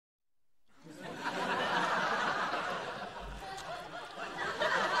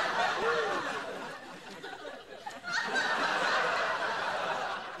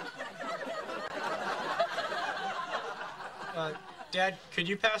Dad, could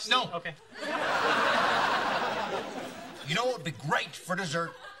you pass? No. Okay. You know what would be great for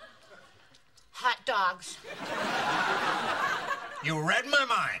dessert? Hot dogs. You read my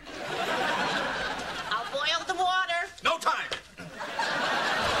mind. I'll boil the water. No time.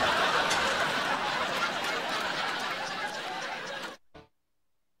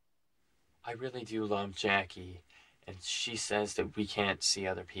 I really do love Jackie, and she says that we can't see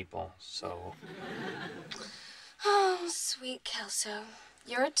other people, so... Oh, sweet Kelso.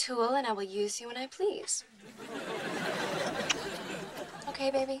 You're a tool, and I will use you when I please.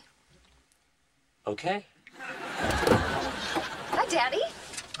 Okay, baby? Okay. Hi, Daddy.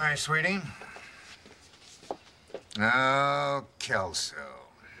 Hi, sweetie. Oh, Kelso.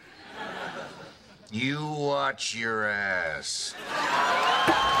 You watch your ass.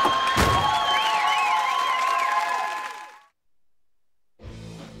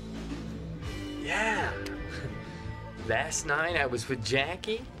 Yeah. Last night I was with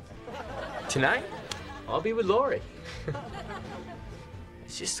Jackie. Tonight, I'll be with Lori.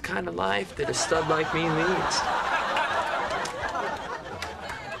 It's just the kind of life that a stud like me leads.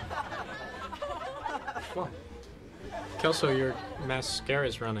 What? Kelso, your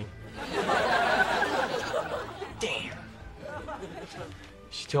mascara's running. Damn.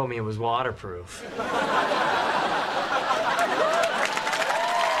 She told me it was waterproof.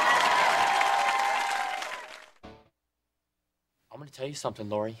 I'm gonna tell you something,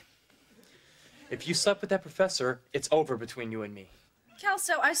 Lori. If you slept with that professor, it's over between you and me.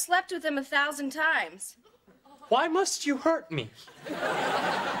 Kelso, I slept with him 1,000 times. Why must you hurt me?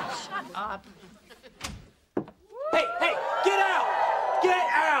 Shut up. Hey, hey, get out! Get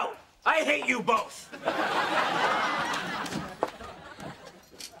out! I hate you both!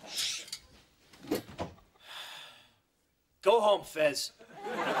 Go home, Fez.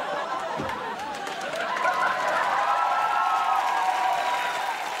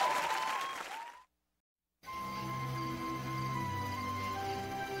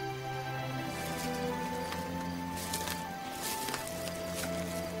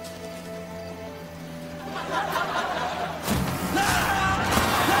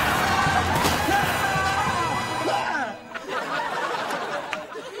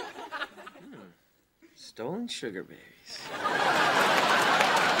 Stolen sugar babies.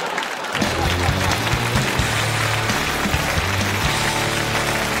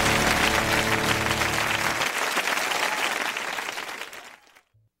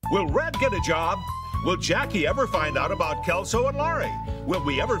 Will Red get a job? Will Jackie ever find out about Kelso and Laurie? Will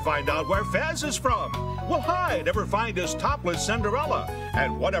we ever find out where Fez is from? Will Hyde ever find his topless Cinderella?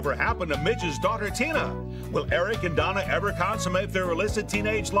 And whatever happened to Midge's daughter Tina? Will Eric and Donna ever consummate their illicit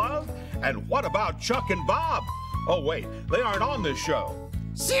teenage love? And what about Chuck and Bob? Oh wait, they aren't on this show.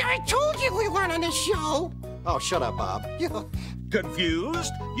 See, I told you we weren't on this show. Oh, shut up, Bob.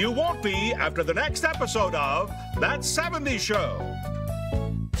 Confused? You won't be after the next episode of That 70s Show.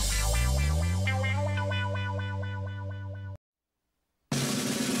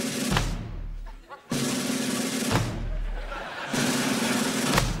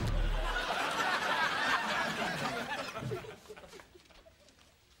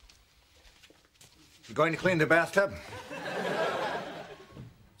 You going to clean the bathtub?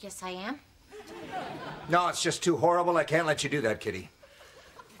 Yes, I am. No, it's just too horrible. I can't let you do that, Kitty.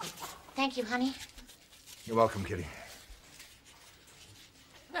 Thank you, honey. You're welcome, Kitty.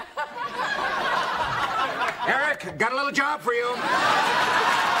 Eric, got a little job for you.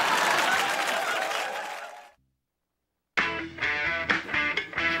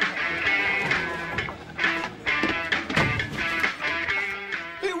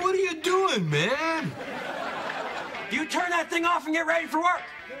 Hey, what are you doing, man? You turn that thing off and get ready for work.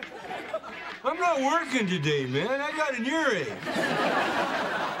 I'm not working today, man. I got an earache.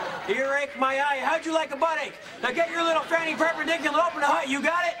 Earache, my eye. How'd you like a butt ache? Now get your little fanny perpendicular, open the hut. You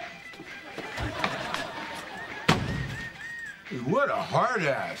got it? Hey, what a hard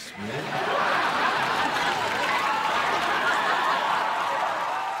ass, man.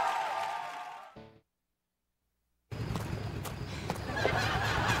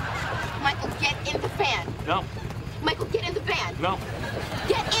 Michael, get in the van. No. Michael, get in the van. No.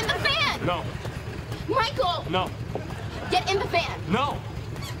 Get in the van. No. Michael. No. Get in the van. No.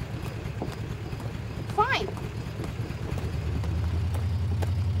 Fine.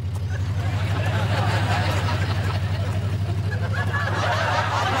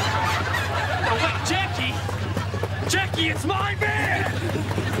 Oh, wait, Jackie! Jackie, it's my van!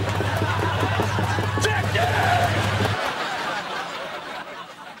 Jackie!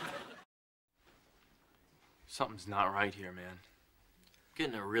 Something's not right here, man. I'm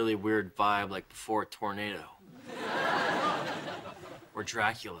getting a really weird vibe like before a tornado. or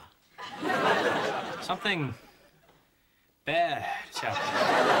Dracula. Something bad is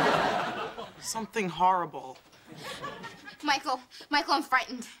happening. Something horrible. Michael, I'm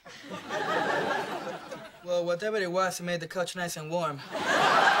frightened. Well, whatever it was, it made the couch nice and warm.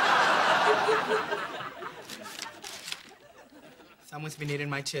 Someone's been eating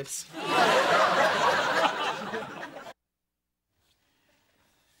my chips.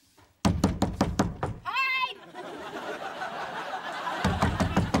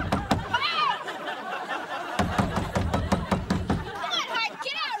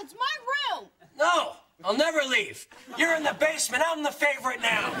 I'll never leave. You're in the basement. I'm the favorite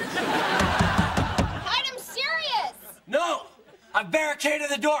now. Hyde, I'm serious. No, I've barricaded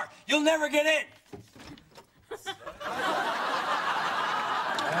the door. You'll never get in.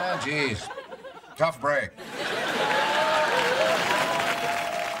 Ah, geez. Tough break.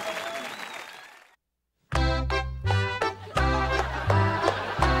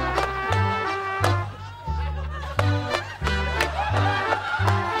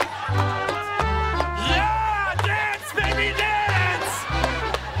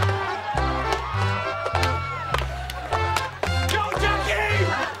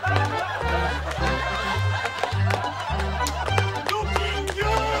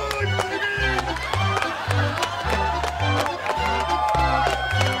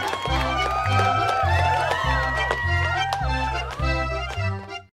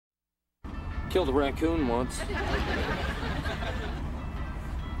 Killed a raccoon once.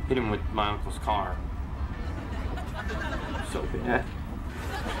 Hit him with my uncle's car. So bad.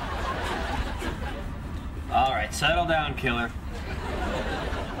 All right, settle down, killer.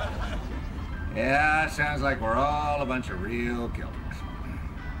 Yeah, sounds like we're all a bunch of real killers.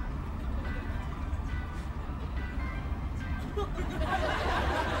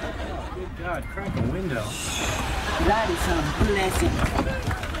 Good God, crack a window. That is a blessing.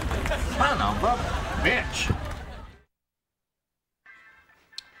 I don't know, brother. Bitch.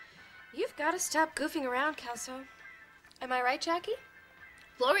 You've got to stop goofing around, Kelso. Am I right, Jackie?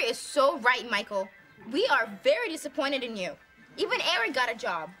 Gloria is so right, Michael. We are very disappointed in you. Even Eric got a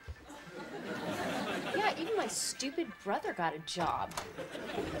job. Yeah, even my stupid brother got a job.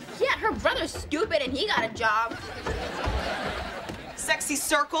 Yeah, her brother's stupid and he got a job. Sexy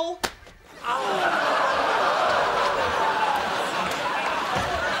circle.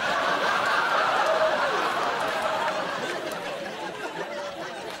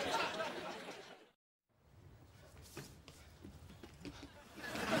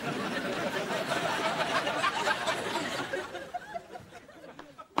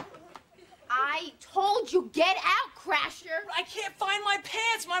 I told you, get out, Crasher. I can't find my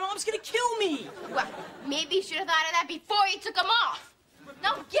pants. My mom's gonna kill me. Well, maybe you should have thought of that before you took them off.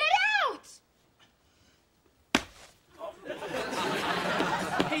 Now get out!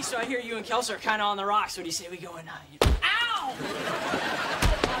 Hey, so I hear you and Kelso are kind of on the rocks. What do you say we go and Ow!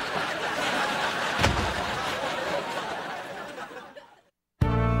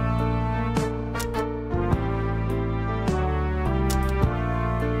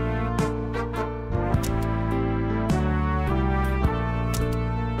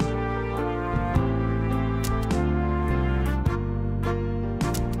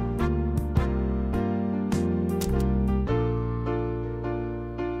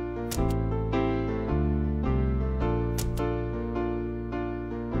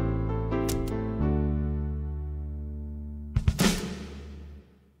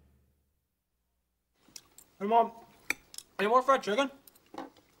 Hey, Mom. Any more fried chicken?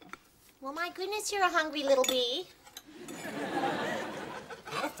 Well, my goodness, you're a hungry little bee.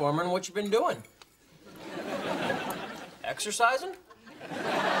 Yeah, Foreman, what you been doing? Exercising?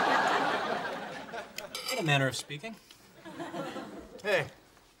 In a manner of speaking. Hey,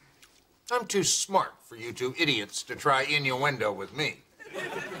 I'm too smart for you two idiots to try innuendo with me.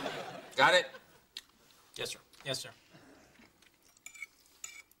 Got it? Yes, sir. Yes, sir.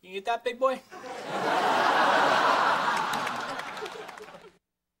 You eat that, big boy?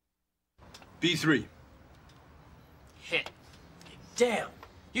 B3. Hit. Damn,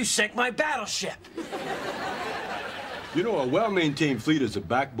 you sank my battleship. You know, a well-maintained fleet is the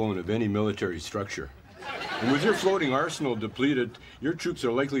backbone of any military structure. And with your floating arsenal depleted, your troops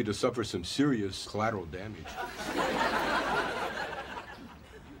are likely to suffer some serious collateral damage.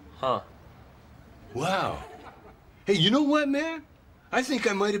 Huh. Wow. Hey, you know what, man? I think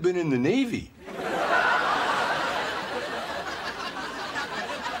I might have been in the Navy.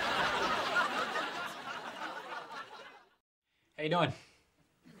 How you doing?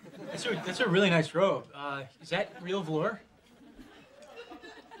 That's a really nice robe. Is that real velour?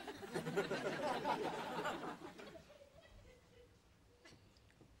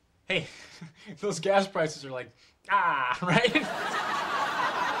 Hey, those gas prices are like, right?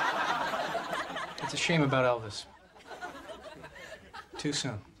 It's a shame about Elvis. Too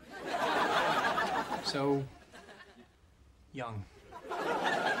soon. So young.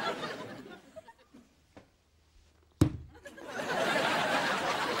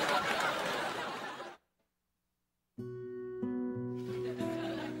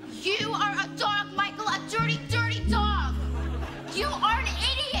 You are a dog, Michael, a dirty, dirty dog. You are an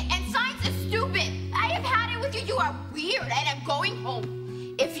idiot, and science is stupid. I have had it with you. You are weird, and I'm going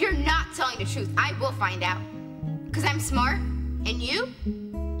home. If you're not telling the truth, I will find out. Because I'm smart, and you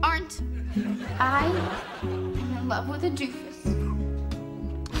aren't. I am in love with a doofus.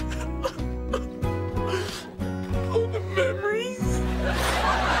 All the memories.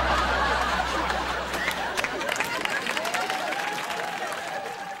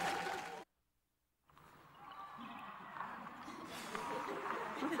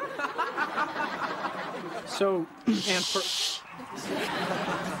 So, and for...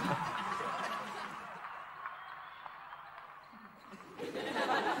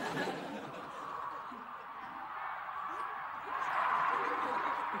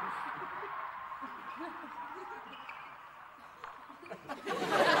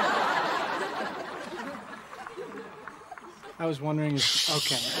 I was wondering if...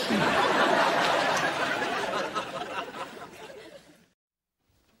 Okay.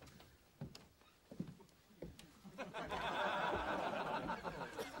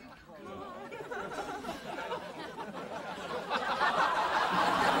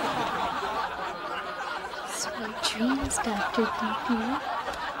 Sweet dreams, Dr. Doopy.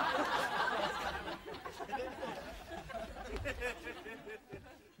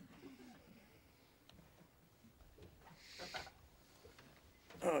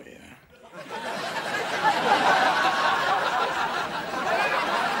 Oh, yeah.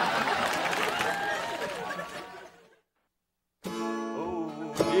 Oh,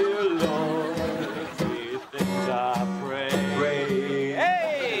 dear Lord, these things I pray.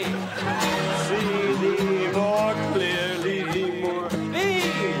 Hey! See thee more clearly,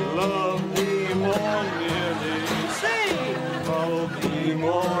 love thee more nearly. See, follow thee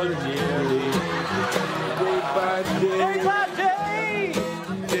more nearly. Day by day. Day by day.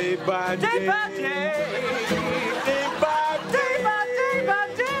 Day by day. Day by day. Day by day by day by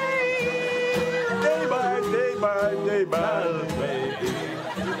day. Day by day by day by day.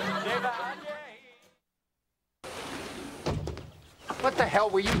 Day by day. What the hell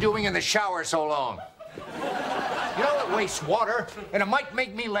were you doing in the shower so long? You know it wastes water, and it might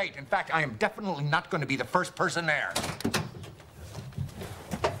make me late. In fact, I am definitely not going to be the first person there.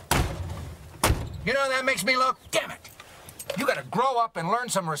 You know how that makes me look? Damn it! You gotta grow up and learn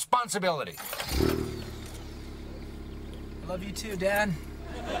some responsibility. I love you too, Dad.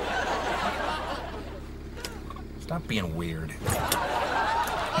 Stop being weird.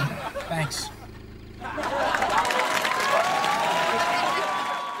 Thanks.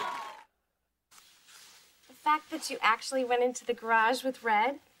 The fact that you actually went into the garage with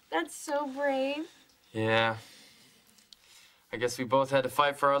Red, that's so brave. Yeah. I guess we both had to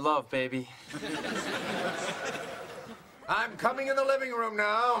fight for our love, baby. I'm coming in the living room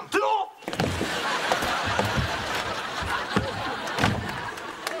now.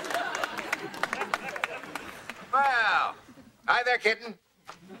 Well, hi there, kitten.